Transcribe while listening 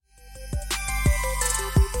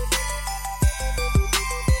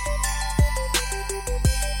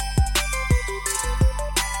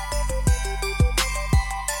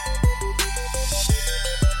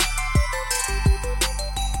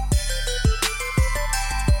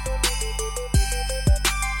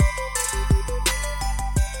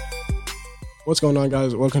What's going on,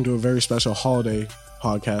 guys? Welcome to a very special holiday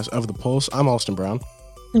podcast of The Pulse. I'm Austin Brown.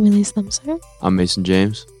 I'm Elise Thumser. I'm Mason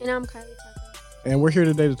James. And I'm Kylie Tucker. And we're here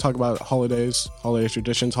today to talk about holidays, holiday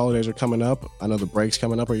traditions. Holidays are coming up. I know the break's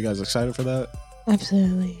coming up. Are you guys excited for that?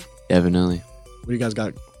 Absolutely. Definitely. What do you guys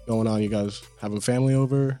got going on? You guys having family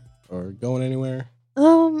over or going anywhere?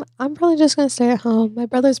 I'm probably just gonna stay at home. My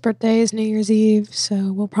brother's birthday is New Year's Eve,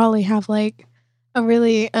 so we'll probably have like a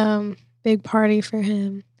really big party for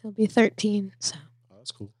him. He'll be 13, so Oh, that's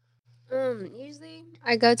cool. Usually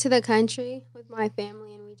I go to the country with my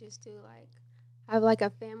family and we just do have a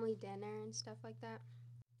family dinner and stuff like that.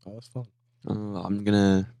 Oh, that's fun. I'm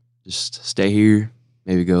gonna just stay here.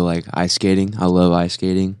 Maybe go ice skating. I love ice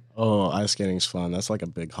skating. Oh, ice skating's fun. That's like a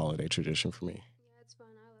big holiday tradition for me. Yeah, it's fun.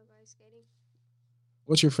 I love ice skating.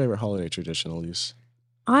 What's your favorite holiday tradition, Elise?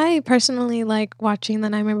 I personally like watching The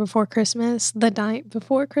Nightmare Before Christmas, the night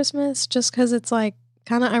before Christmas, just because it's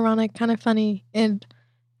kind of ironic, kind of funny, and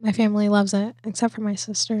my family loves it, except for my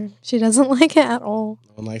sister. She doesn't like it at all.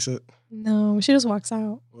 No one likes it? No, she just walks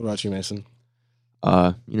out. What about you, Mason?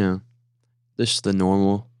 Just the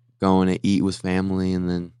normal, going to eat with family and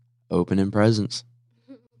then opening presents.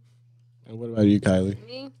 And what about you, Kylie?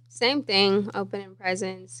 Me, same thing. Opening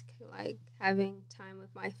presents, having time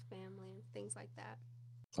with my family and things like that.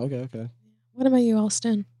 Okay. What about you,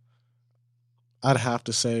 Austin? I'd have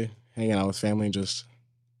to say hanging out with family and just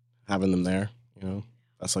having them there,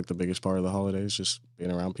 That's the biggest part of the holidays, just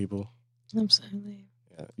being around people. Absolutely.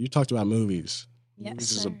 Yeah. You talked about movies. Yes,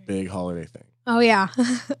 Movies is sir. a big holiday thing. Oh yeah,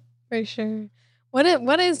 for sure. What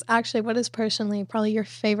is personally probably your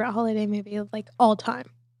favorite holiday movie of all time?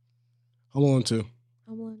 Home Alone 2.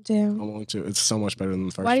 Home Alone 2. Home Alone 2. It's so much better than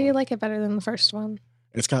the first Why do you one. like it better than the first one?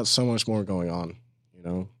 It's got so much more going on,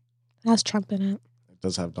 It has Trump in it. It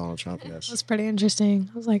does have Donald Trump, It yes. was pretty interesting.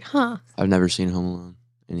 I was like, huh, I've never seen Home Alone.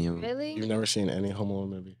 Any of them. Really? You've never seen any Home Alone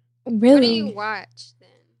movie? What do you really? watch then?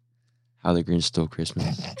 How the Grinch Stole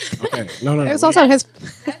Christmas. Okay. No. It was also his.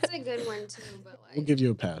 That's a good one too, but We'll give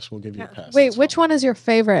you a pass. We'll give you a pass. Wait, That's which fine. one is your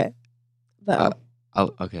favorite? Though,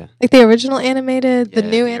 Okay. the original animated, the Yeah,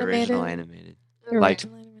 new the animated. original animated. The Like-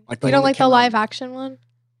 original animated. Like You one don't that like the came out- live action one?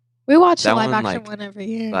 We watched the That live one, action one every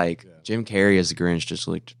year. Yeah. Jim Carrey as the Grinch just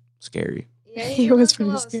looked scary. Yeah, He he was was a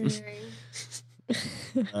pretty little scary.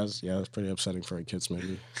 That's pretty upsetting for a kid's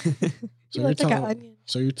movie. You So look like an onion.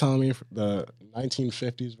 you're telling me the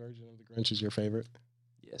 1950s version of The Grinch is your favorite?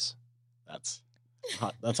 Yes. That's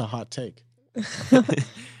hot. That's a hot take.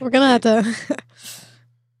 We're gonna have to.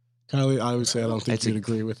 Kylie, I would say I don't think It's a- you'd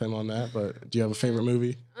agree with him on that, but do you have a favorite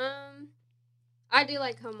movie? I do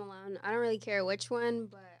like Home Alone. I don't really care which one,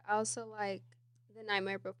 but I also like The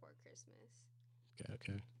Nightmare Before Christmas.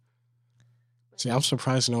 Okay. See, I'm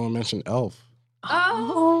surprised no one mentioned Elf.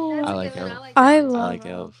 Oh, that's I a like good one. Elf. I that one. love like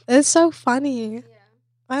Elf. It's so funny. Yeah.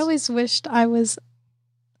 I always wished I was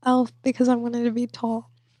Elf because I wanted to be tall.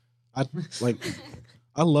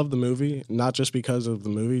 I love the movie, not just because of the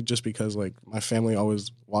movie, just because my family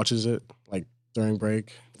always watches it during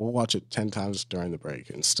break. We'll watch it 10 times during the break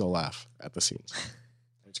and still laugh at the scenes.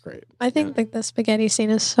 It's great. I think the spaghetti scene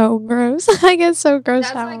is so gross. I get so grossed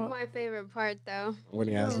That's out. my favorite part, though. When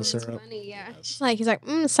he has the It's syrup. funny, yeah. Yes. He's like,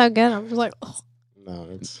 it's so good. I'm just like, oh. No,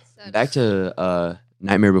 it's So Back to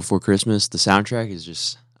Nightmare Before Christmas. The soundtrack is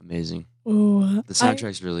just amazing. Ooh. The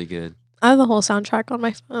soundtrack's really good. I have the whole soundtrack on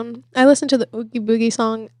my phone. I listen to the Oogie Boogie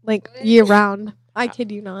song year round. I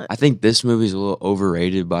kid you not. I think this movie's a little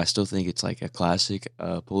overrated, but I still think it's a classic.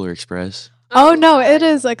 Polar Express. Oh no, it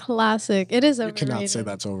is a classic. It is you overrated. cannot say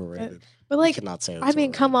that's overrated. But You cannot say I that's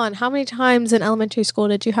mean, come overrated. on. How many times in elementary school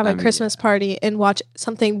did you have I a mean, Christmas yeah. party and watch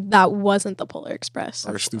something that wasn't the Polar Express?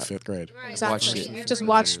 First through fifth grade. Right. Watched Exactly. it You just every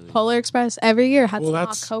watched year. Polar Express every year. Had Well, some hot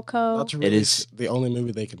that's- cocoa. That's really is- the only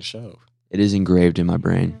movie they can show. It is engraved in my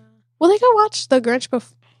brain. Well, they could watch the Grinch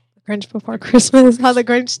Before Christmas. How the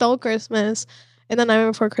Grinch Stole Christmas, and the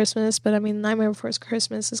Nightmare Before Christmas. But I mean, Nightmare Before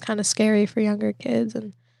Christmas is kind of scary for younger kids,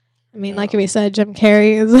 and I mean, like we said, Jim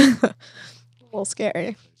Carrey is a little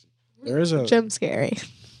scary. There is a Jim scary.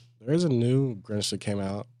 new Grinch that came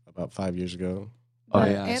out about 5 years ago. Oh,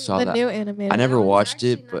 The yeah, I an- saw the that. new animated. I never That was watched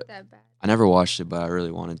actually it, not but that bad. I never watched it, but I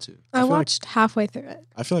really wanted to. I feel like- watched halfway through it.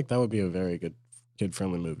 I feel like that would be a very good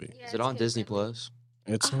kid-friendly movie. Yeah, Is it it's on Disney kid-friendly. Plus?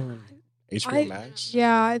 It's on HBO I- Max.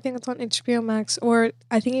 Yeah, I think it's on HBO Max, or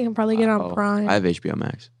I think you can probably get it on Oh, Prime. I have HBO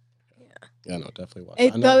Max. Yeah, no, definitely watch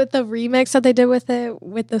it. It, the remix that they did with it,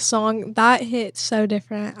 with the song, that hit so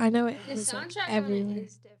different. I know it The is soundtrack on everywhere. it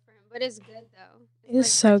is different, but it's good though. It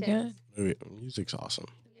is so good. Music's awesome.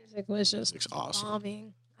 The music was just Music's awesome.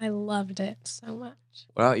 bombing. I loved it so much.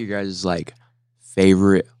 What about you guys'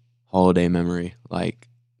 favorite holiday memory that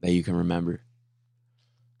you can remember?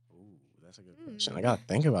 Interesting. I gotta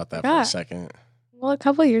think about that for Yeah. a second. Well, a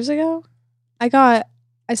couple years ago, I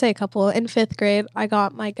say a couple, in 5th grade, I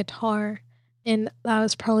got my guitar. And that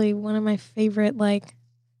was probably one of my favorite, like,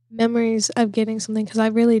 memories of getting something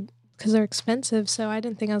because they're expensive. So I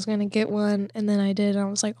didn't think I was going to get one. And then I did. And I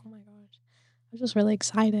was like, oh my gosh. I was just really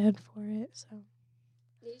excited for it. So,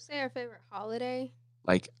 Did you say our favorite holiday?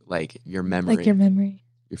 Like your memory, like your memory.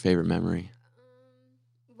 your favorite memory.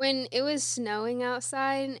 When it was snowing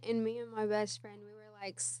outside, and me and my best friend, we were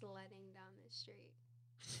like sledding down the street.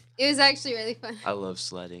 It was actually really fun. I love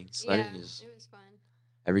sledding. Sledding Yeah, is it was fun.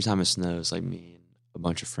 every time it snows, like me and a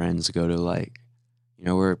bunch of friends go to like, you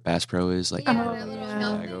know where Bass Pro is, like Yeah, Oh, that little yeah.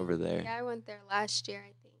 hill like thing. over there. Yeah, I went there last year,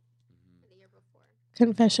 I think, Mhm. or the year before.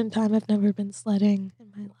 Confession time. I've never been sledding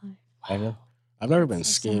in my life. I've never been That's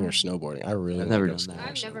so skiing or sad. snowboarding. I really I've want never to go done skiing that. or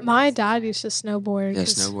I've never snowboarding. My been dad skiing. used to snowboard. Yeah,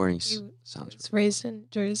 'cause snowboarding he sounds was really raised in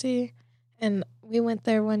Jersey, and we went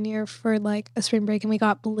there one year for like a spring break, and we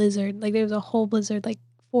got blizzard. Like there was a whole blizzard, like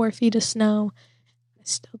 4 feet of snow. I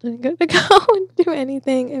still didn't get to go and do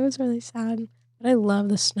anything. It was really sad, but I love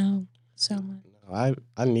the snow so much.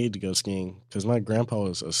 I need to go skiing because my grandpa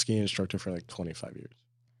was a ski instructor for like 25 years,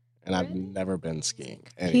 and I've Really? never been skiing.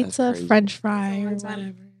 And Pizza, crazy. French fry, That's a or long time.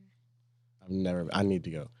 whatever. I've never. I need to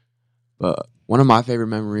go. But one of my favorite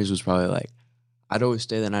memories was probably like I'd always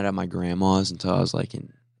stay the night at my grandma's until I was like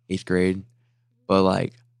in 8th grade. But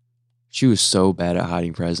like she was so bad at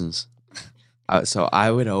hiding presents. So I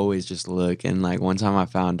would always just look, and like one time I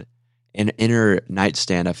found in her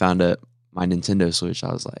nightstand I found my Nintendo Switch.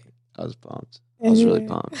 I was pumped. I was really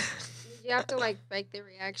pumped. Did you have to like fake the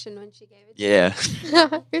reaction when she gave it to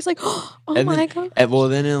Yeah. He was like, "Oh And my then- god!" And well,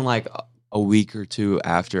 then in like a week or two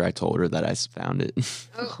after I told her that I found it.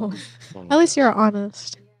 Oh. At least you're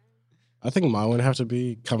honest. I think mine would have to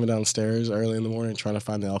be coming downstairs early in the morning trying to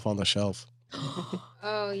find the elf on the shelf.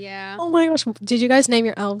 Oh, yeah. Oh my gosh! Did you guys name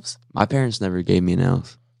your elves? My parents never gave me an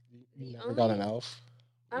elf. You never got an elf?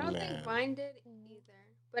 I don't Nah. think mine did either.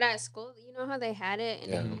 But at school, you know how they had it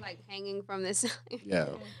and it was like hanging from the ceiling. Yeah.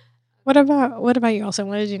 What about you? Also,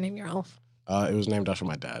 what did you name your elf? It was named after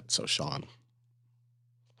my dad, so Sean.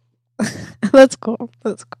 That's cool.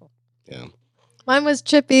 That's cool. Yeah. Mine was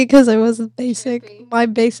Chippy because it was Chippy. my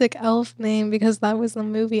basic elf name because that was the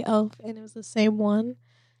movie Elf and it was the same one.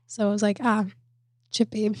 So I was like,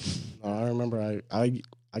 Chippy. No, I remember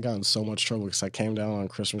I got in so much trouble because I came down on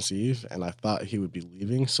Christmas Eve and I thought he would be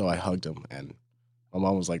leaving, so I hugged him and my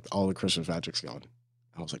mom was like, "All the Christmas magic's gone."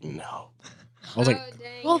 I was like, "No." I was like, Oh,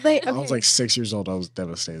 dang. Well, they I was like 6 years old. I was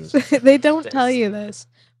devastated. they don't tell you this,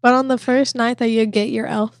 but on the first night that you get your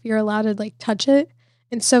elf, you're allowed to like touch it.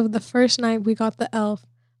 And so the first night we got the elf,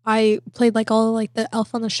 I played like all like the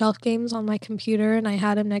Elf on the Shelf games on my computer, and I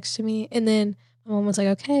had him next to me. And then my mom was like,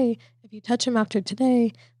 "Okay, if you touch him after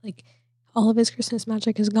today, like all of his Christmas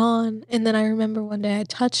magic is gone." And then I remember one day I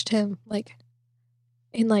touched him like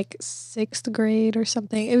in like 6th grade or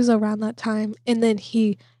something. It was around that time, and then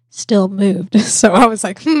he still moved. So I was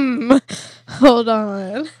like, hold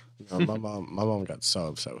on. No, my mom got so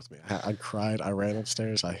upset with me. I cried. I ran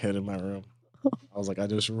upstairs. I hid in my room. I was like, I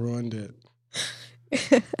just ruined it.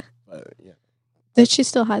 But yeah, Did she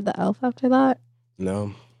still hide the elf after that?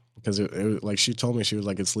 no, because it like she told me, she was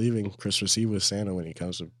like, it's leaving Christmas Eve with Santa when he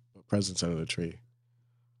comes to put presents under the tree.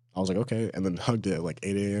 I was like, okay, and then hugged it at like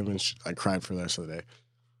 8 a.m. and I cried for the rest of the day.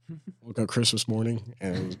 Woke up Christmas morning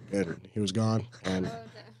and he was gone, and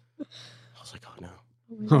Oh, I was like, oh no.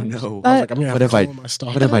 Oh gosh. no. I was That- like, I'm gonna have What have I- coal in my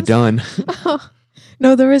stomach. What have I done?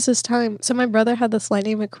 No, there was this time. So my brother had this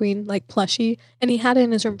Lightning McQueen like plushie, and he had it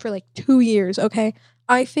in his room for like 2 years. Okay,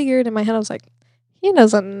 I figured in my head, I was like, he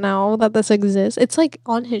doesn't know that this exists. It's like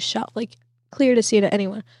on his shelf, like clear to see to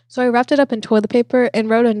anyone. So I wrapped it up in toilet paper and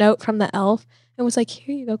wrote a note from the elf and was like,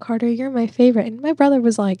 "Here you go, Carter. You're my favorite." And my brother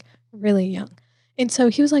was like really young. And so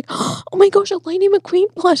he was like, "Oh my gosh, a Lightning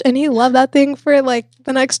McQueen plush." And he loved that thing for like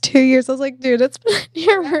the next 2 years. I was like, dude, it's been in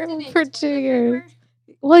your wrapped it room in for toilet 2 paper? years.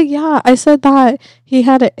 Well, yeah, I said that he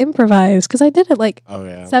had to improvise because I did it like Oh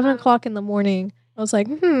yeah. 7 o'clock in the morning. I was like,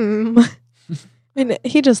 And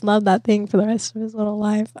he just loved that thing for the rest of his little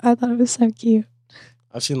life. I thought it was so cute.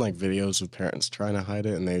 I've seen like videos of parents trying to hide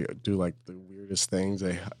it, and they do like the weirdest things.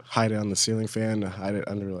 They hide it on the ceiling fan, hide it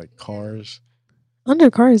under like cars.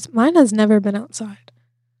 Under cars, mine has never been outside.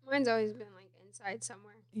 Mine's always been like inside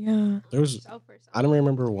somewhere. Yeah. There was, Shelf or I don't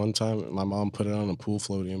remember one time my mom put it on a pool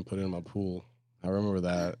floaty and put it in my pool. I remember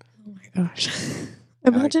that. Oh my gosh.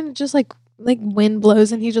 Imagine just like wind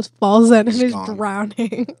blows and he just falls in and He's is gone.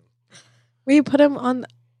 drowning. We put him on.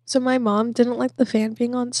 So my mom didn't like the fan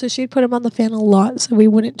being on, so she'd put him on the fan a lot so we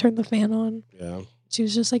wouldn't turn the fan on. Yeah. She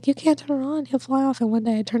was just like, "You can't turn it on, he'll fly off." And one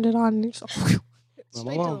day I turned it on and he was like, My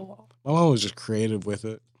Straight to the mom, wall. my mom was just creative with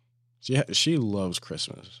it. She loves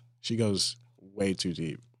Christmas. She goes way too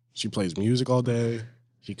deep. She plays music all day.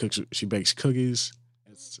 She cooks. She bakes cookies.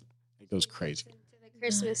 It goes crazy. Into the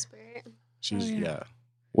Christmas spirit. She's Oh, yeah. yeah.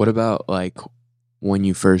 What about like when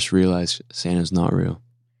you first realized Santa's not real?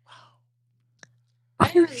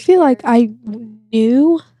 I feel like I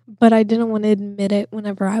knew, but I didn't want to admit it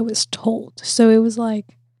whenever I was told. So it was like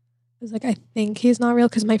I think he's not real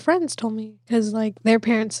because my friends told me because like their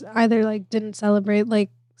parents either like didn't celebrate like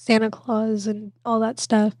Santa Claus and all that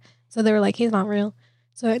stuff, so they were like he's not real.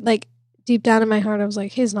 So like deep down in my heart, I was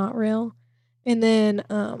like he's not real. And then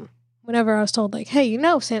whenever I was told like hey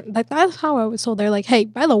Santa, like that's how I was told. They're like hey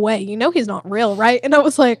by the way he's not real, right? And I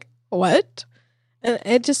was like what? And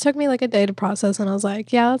it just took me like a day to process, and I was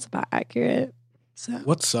like, yeah, that's about accurate. So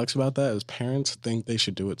What sucks about that is parents think they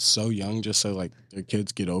should do it so young just so like their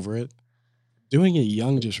kids get over it. Doing it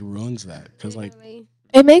young just ruins that because like Literally.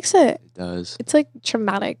 it makes it. It does. It's like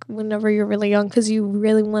traumatic whenever you're really young because you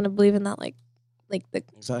really want to believe in that like the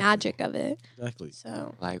exactly, magic of it. exactly.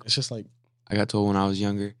 So Like It's just like I got told when I was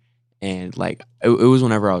younger, and like it was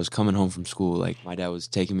whenever I was coming home from school. Like my dad was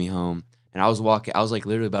taking me home, and I was walking. I was like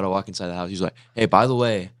literally about to walk inside the house. He was like, "Hey, by the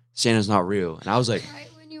way, Santa's not real." And I was like, Right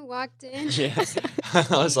when you walked in. "Yeah." I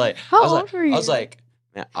was like, How I was old like, were you? I was like,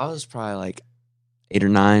 man, I was probably like 8 or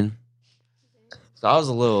 9. So I was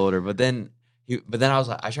a little older, but then I was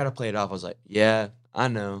like, I tried to play it off. I was like, "Yeah, I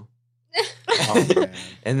know." oh man,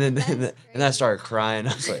 And then That's and then I started crying.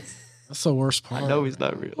 I was like, that's the worst part. "I know he's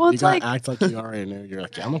not real." well, You it's gotta like act like you already knew. You're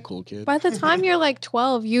like, yeah, I'm a cool kid. by the time you're like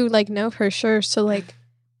 12, you like know for sure. So like,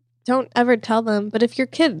 don't ever tell them. But if your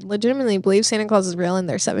kid legitimately believes Santa Claus is real and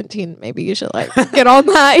they're 17, maybe you should like get on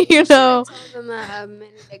that. You know. I told them that a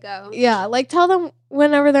minute ago. Yeah, like tell them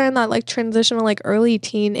whenever they're in that like transitional like early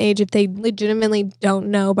teen age, if they legitimately don't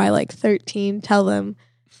know by like 13, tell them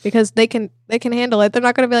because they can handle it. They're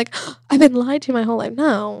not gonna be like, I've been lied to my whole life.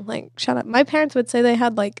 No, like shut up. My parents would say they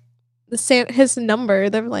had like his number.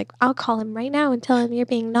 They're like, I'll call him right now and tell him you're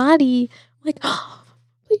being naughty. I'm like,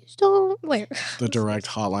 please don't. Like The direct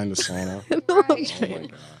hotline to Santa. I Oh my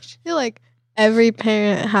gosh. feel like every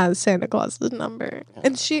parent has Santa Claus's number,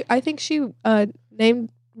 and I think she named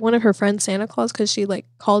one of her friends Santa Claus because she like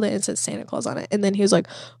called it and said Santa Claus on it, and then he was like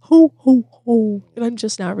ho ho ho, and I'm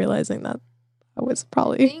just now realizing that was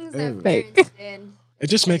probably Things that Fake. parents did. It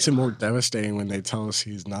just makes it more devastating when they tell us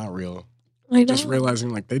he's not real. I know Just realizing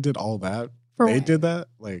like they did all that. For They what? did that.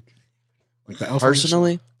 Like the elf on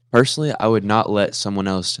the Personally, I would not let someone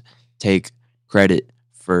else take credit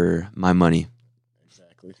for my money.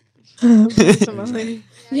 Exactly. Personally.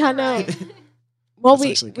 Yeah, no. right. Well,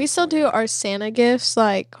 That's actually a we good still point, do yeah. our Santa gifts,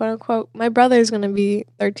 like quote unquote. My brother's gonna be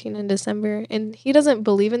 13 in December, and he doesn't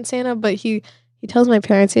believe in Santa, but he tells my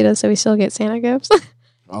parents he does, so we still get Santa gifts.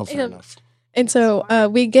 Oh, fair And- enough. And so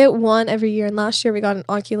we get one every year. And last year we got an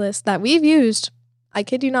Oculus that we've used, I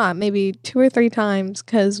kid you not, maybe 2 or 3 times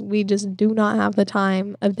because we just do not have the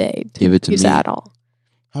time of day to Give it to use me. it at all.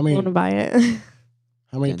 How I many want to buy it.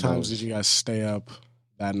 how many $10. times did you guys stay up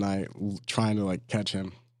that night trying to like catch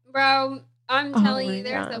him? Bro, I'm Oh telling my you,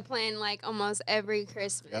 there's God. a plan like almost every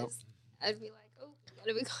Christmas. I'd be like, oh,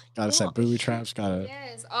 gotta be Gotta set booby traps. Gotta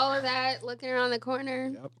Yes, all of that, looking around the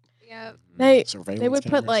corner. Yep. Yep. they surveillance. they would put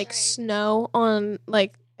cameras. like Right. snow on,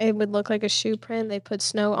 like it would look like a shoe print. They put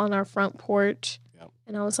snow on our front porch. Yep.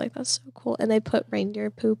 And I was like, that's so cool. And they put reindeer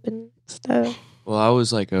poop and stuff. Well, I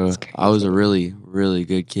was like It's I was a crazy. really, really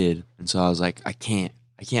good kid, and so I was like, I can't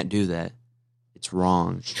do that. It's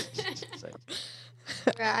wrong. It's like,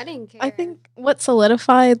 Bro, I didn't care. I think what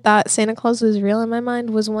solidified that Santa Claus was real in my mind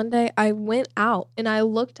was one day I went out and I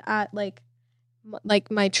looked at like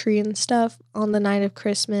my tree and stuff on the night of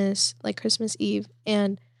Christmas, like Christmas Eve,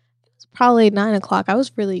 and it was probably 9 o'clock. I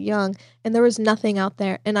was really young, and there was nothing out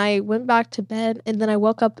there. And I went back to bed, and then I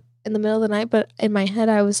woke up in the middle of the night. But in my head,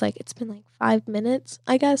 I was like, it's been like 5 minutes,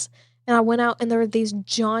 I guess. And I went out, and there were these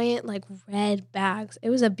giant like red bags. It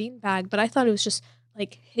was a bean bag, but I thought it was just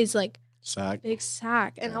like his like sack. big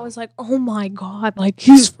sack, and I Yeah. was like, "Oh my god, like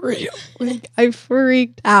he's real!" Like I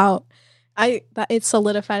freaked out. It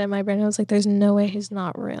solidified in my brain. I was like, "There's no way he's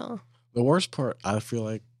not real." The worst part I feel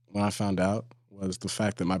like when I found out was the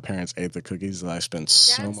fact that my parents ate the cookies that I spent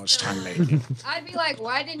so That's much the time worst. making. I'd be like,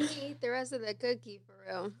 why didn't he eat the rest of the cookie for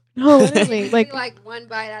real? No, It'd literally, be like, like one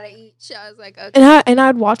bite out of each. I was like, okay. and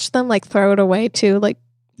I'd watch them like throw it away too. Like,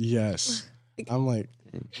 Yes. I'm like,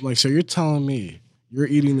 so you're telling me you're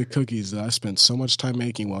eating the cookies that I spent so much time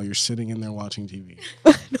making while you're sitting in there watching TV?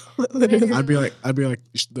 literally, I'd be like,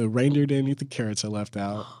 the reindeer didn't eat the carrots I left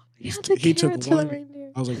out. yeah, He the took carrots for the one.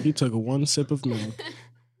 reindeer. I was like, he took one sip of milk.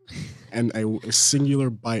 and a singular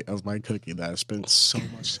bite of my cookie that I spent so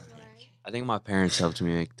much time. I think my parents helped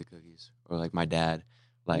me make the cookies, or like my dad.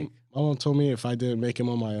 Like, My mom told me if I didn't make them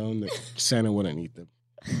on my own, that Santa wouldn't eat them.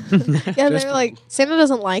 Yeah, Just- they're like Santa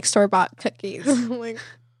doesn't like store bought cookies. I'm like,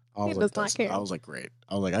 I He was does like, not that's- care. I was like, great.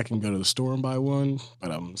 I was like, I can go to the store and buy one,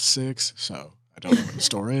 but I'm 6, so I don't know what the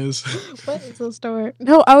store is. what is the store?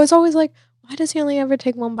 No, I was always like, why does he only ever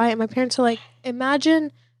take one bite? And my parents are like,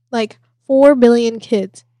 imagine like 4 billion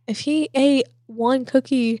kids. If he ate one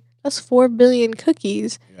cookie, that's 4 billion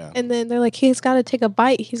cookies. Yeah. And then they're like, he's got to take a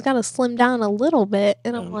bite. He's got to slim down a little bit.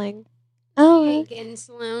 And I'm Yeah. like, He oh, ain't getting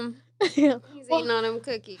slim. yeah. He's Well, eating on them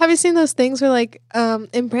cookies. Have you seen those things where like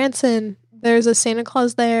in Branson there's a Santa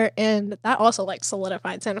Claus there, and that also like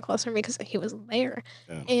solidified Santa Claus for me because he was there,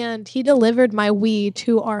 Yeah. and he delivered my Wii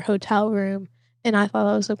to our hotel room, and I thought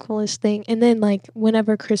that was the coolest thing. And then like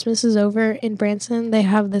whenever Christmas is over in Branson, they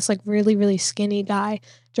have this like really skinny guy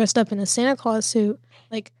dressed up in a Santa Claus suit,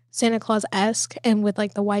 like Santa Claus esque, and with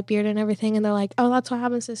like the white beard and everything. And they're like, oh, that's what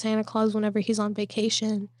happens to Santa Claus whenever he's on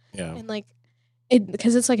vacation. Yeah. And like it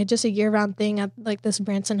because it's like just a year round thing at like this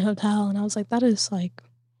Branson hotel, and I was like, that is like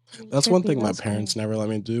That's one trippy, thing my that's parents cool. never let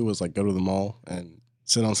me do was like go to the mall and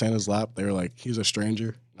sit on Santa's lap. They were like, he's a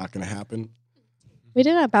stranger, not gonna happen. We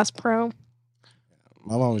did at Bass Pro.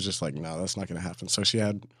 My mom was just like, no, that's not gonna happen. So she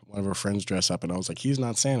had one of her friends dress up, and I was like, he's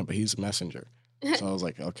not Santa, but he's a messenger. So I was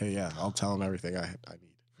like, okay, yeah, I'll tell him everything I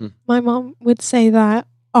need. My mom would say that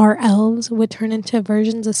our elves would turn into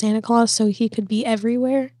versions of Santa Claus so he could be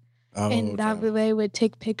everywhere, Oh, and that okay. way would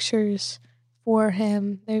take pictures for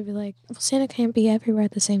him. They'd be like, well, Santa can't be everywhere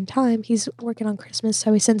at the same time. He's working on Christmas,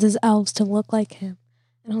 so he sends his elves to look like him.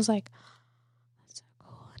 And I was like, that's so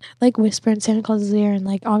cool. And I'd like whisper in Santa Claus's ear, and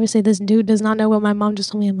like obviously this dude does not know what my mom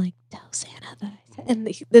just told me. I'm like, tell Santa that I said.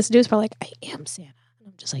 And this dude's probably like, I am Santa. And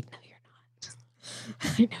I'm just like, no, you're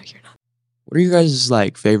not. I know you're not. what are you guys'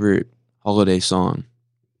 like favorite holiday song?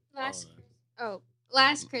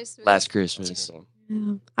 last Christmas. Last Christmas.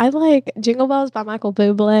 Yeah. I like Jingle Bells by Michael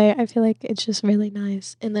Bublé. I feel like it's just really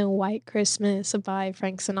nice. And then White Christmas by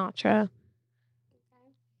Frank Sinatra.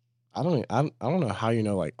 I don't know how you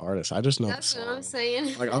know like artists. I just know the That's what song. I'm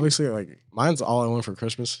saying. Like obviously, like mine's All I Want for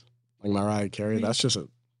Christmas, like Mariah Carey. That's just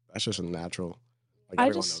a natural. Like I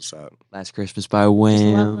everyone just- knows that. Last Christmas by Just love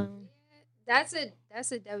Wham. them.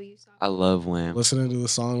 That's a W song. I love Wham. Listening to the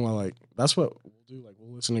song while like that's what we'll do. Like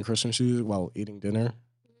we'll listen to Christmas music while eating dinner.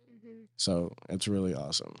 Mhm. So it's really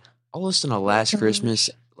awesome. I'll listen to Last gosh. Christmas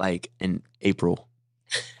like in April.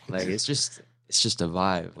 Like it's just a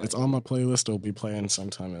vibe. It's on my playlist. It'll be playing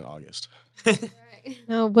sometime in August. Right.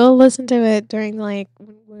 No, we'll listen to it during like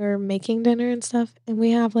when we're making dinner and stuff. And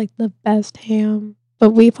we have like the best ham.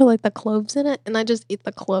 But we put like the cloves in it, and I just eat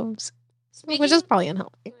the cloves, which is probably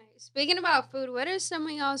unhealthy. Right. Speaking about food, what are some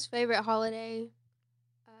of y'all's favorite holiday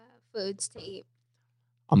foods to eat?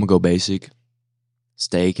 I'm gonna go basic.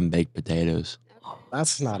 Steak and baked potatoes. Okay.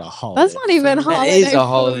 That's not a holiday. That's not even food. holiday. That is food. a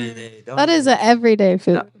holiday. Don't- That is an everyday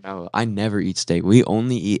food. No, I never eat steak. We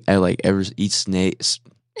only eat snake.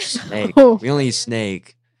 Snake. Oh. We only eat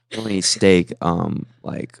snake. We only eat steak.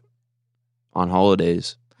 Like on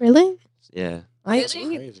holidays. Really? Yeah.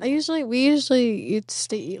 Really? We usually used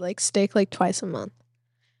to eat like steak like twice a month.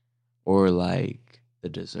 Or like the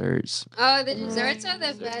desserts. Oh, the desserts are the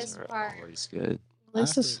Desserts best are part. always good.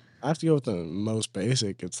 This is I have to go with the most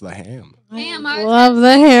basic. It's the ham. Ham, I I was love gonna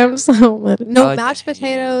the say ham so much. No, I like the mashed ham.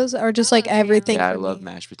 potatoes are just I like love ham. everything. Yeah, I for love me.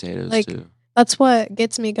 mashed potatoes Like- too. That's what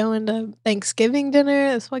gets me going to Thanksgiving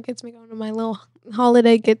dinner. That's what gets me going to my little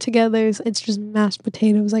holiday get-togethers. It's just mashed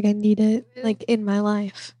potatoes. Like I need it like in my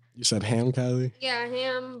life. You said ham, Kylie? Yeah,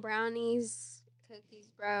 ham, brownies, cookies,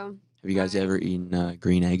 bro. Have you guys Right. ever eaten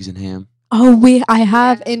green eggs and ham? Oh, I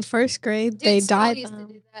have Yeah. in first grade. Dude, They Saul dyed used to them.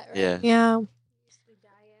 do that, right? Yeah. Yeah, He used to dye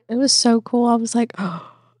it. it was so cool. I was like,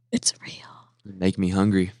 oh, it's real. Make me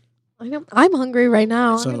hungry. I'm hungry right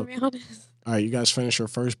now. So- I'm gonna be honest. All right, you guys finish your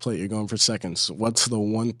first plate. You're going for seconds. What's the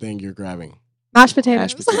one thing you're grabbing? Mashed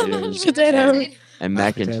potatoes. Mashed potatoes. Mashed potatoes. And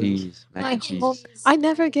Mashed mac and potatoes. cheese. Mac Like, and cheese. well, I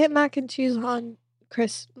never get mac and cheese on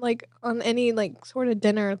on any like sort of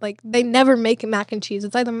dinner. Like they never make mac and cheese.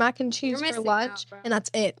 It's either mac and cheese for missing lunch out, bro. and that's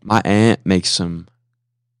it. My aunt makes some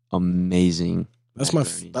amazing. That's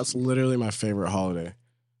macaroni that's cheese. literally my favorite holiday.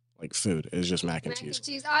 Like food is just mac and Mac cheese. and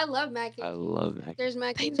cheese. I love mac and I cheese. love mac. There's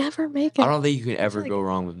mac They and cheese. never make it. I don't think you can ever like- go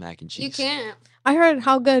wrong with mac and cheese. You can't. I heard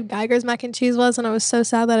how good Geiger's mac and cheese was, and I was so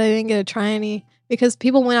sad that I didn't get to try any because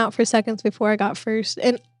people went out for seconds before I got first,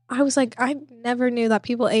 and I was like, I never knew that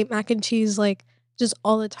people ate mac and cheese like just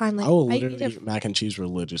all the time. Like I will eat literally it eat mac and cheese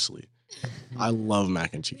religiously. I love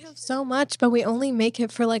mac and We cheese. have so much, but we only make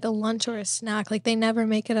it for like a lunch or a snack. Like they never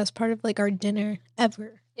make it as part of like our dinner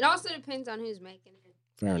ever. It also depends on who's making it.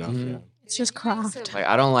 Fair enough. Mhm. Yeah. It's just You make craft. some- Like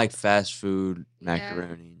I don't like fast food Yeah.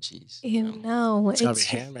 macaroni and cheese. You know, It's gotta be it's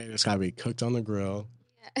handmade. It's gotta be cooked on the grill.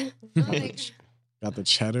 Yeah. Got I'm the, like, ch- got the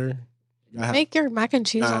cheddar. You gotta have- make your mac and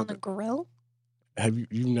cheese Nah, on the grill. Have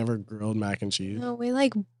you've never grilled mac and cheese? No, we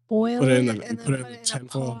like boil Put it in it the- and put then it in put the it in a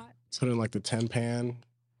tinfoil. pot. Put it in like the 10 pan.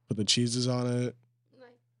 Put the cheeses on it.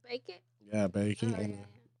 like bake it. Yeah, bacon. Oh, and, yeah,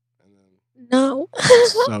 and then No,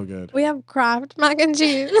 it's so good. we have Kraft mac and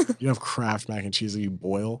cheese. You have Kraft mac and cheese that you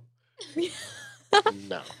boil?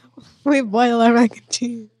 No. We boil our mac and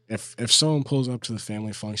cheese. If someone pulls up to the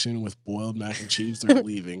family function with boiled mac and cheese, they're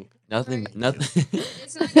leaving. Nothing, Right. nothing,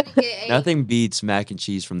 It's not gonna get ate. nothing beats mac and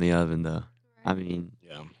cheese from the oven, though. I Right. mean,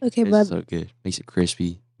 Yeah. Okay, it's but so good. Makes it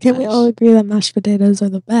crispy. can we nice. all agree that mashed potatoes are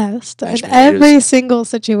the best Mashed in potatoes- every single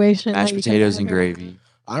situation? Mashed that you can potatoes and ever gravy.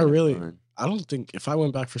 imagine? I don't think if I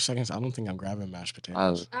went back for seconds, I don't think I'm grabbing mashed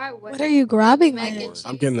potatoes. I would. What are you grabbing Mac then? and cheese.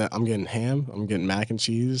 I'm getting ham. I'm getting mac and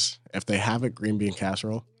cheese. If they have it, green bean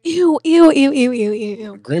casserole. Ew, ew, ew, ew, ew,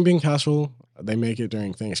 ew. Green bean casserole. They make it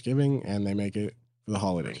during Thanksgiving and they make it for the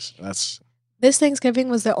holidays. That's This Thanksgiving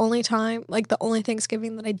was the only time, like the only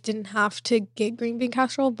Thanksgiving that I didn't have to get green bean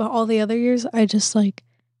casserole, but all the other years I just like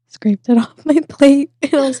scraped it off my plate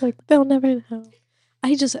and I was like, they'll never know.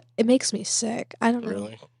 It makes me sick. I don't know.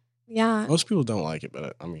 really. Yeah. Most people don't like it,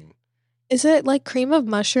 but I mean, Is it like cream of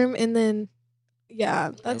mushroom and then,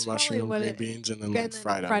 yeah, that's probably mushroom, what green it beans, and then and like then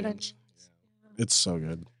fried onions. Yeah. It's so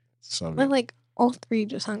good. It's so But good. like all three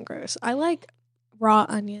just sound gross. I like raw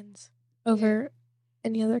onions over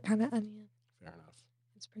any other kind of onion. Fair enough.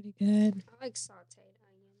 It's pretty good. I like sauteed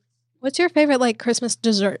onions. What's your favorite like Christmas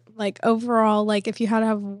dessert? Like overall, like if you had to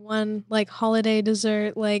have one like holiday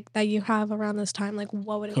dessert like that you have around this time, like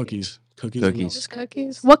what would it Cookies. Cookies. Cookies. be? Just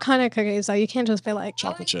cookies. What kind of cookies though? You can't just be like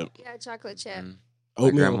Chocolate chip. Yeah, chocolate chip. Mm.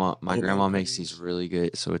 Oatmeal. My Oatmeal grandma makes cookies. these really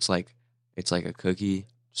good. So it's like a cookie,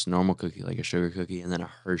 just a normal cookie, like a sugar cookie, and then a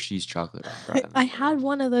Hershey's chocolate bar. I had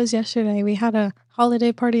one of those yesterday. We had a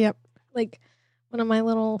holiday party at like one of my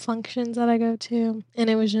little functions that I go to, and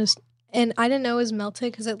it was just, and I didn't know it was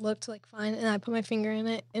melted because it looked like fine, and I put my finger in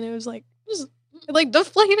it, and it was like just it, like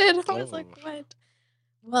deflated. I was like, Oh. what?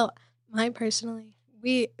 Well, mine personally,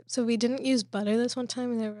 we didn't use butter this one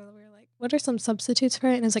time, and we were like, what are some substitutes for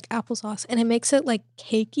it? And it's like applesauce, and it makes it like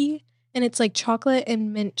cakey, and it's like chocolate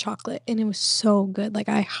and mint chocolate, and it was so good. Like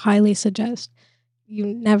I highly suggest you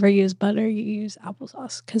never use butter, you use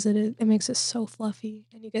applesauce because it makes it so fluffy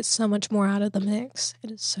and you get so much more out of the mix.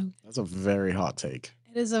 It is so That's a very hot take.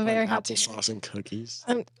 it is a very Like hot take. applesauce and cookies.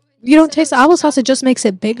 You don't taste the applesauce, it just makes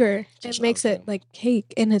it bigger. Just It makes it okay. like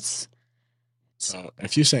cake and it's So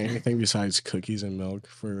if you say anything besides cookies and milk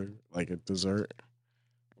for like a dessert,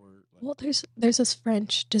 or like, well there's this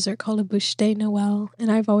French dessert called a bûche de Noël and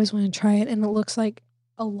I've always wanted to try it and it looks like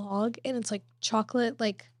a log and it's like chocolate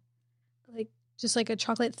like just like a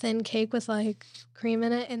chocolate thin cake with like cream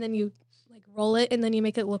in it and then you like roll it and then you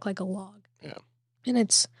make it look like a log. Yeah. And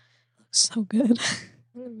it looks so good.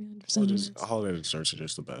 I'm gonna be 100% honest. holiday desserts are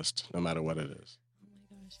just the best, no matter what it is. Oh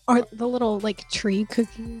my gosh. Or the little like tree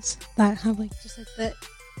cookies that have like just like the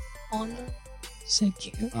on them. So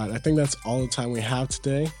cute. All right, I think that's all the time we have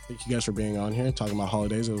today. Thank you guys for being on here, talking about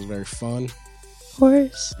holidays. It was very fun. Of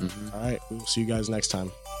course. Mhm. All right, we will see you guys next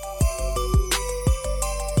time.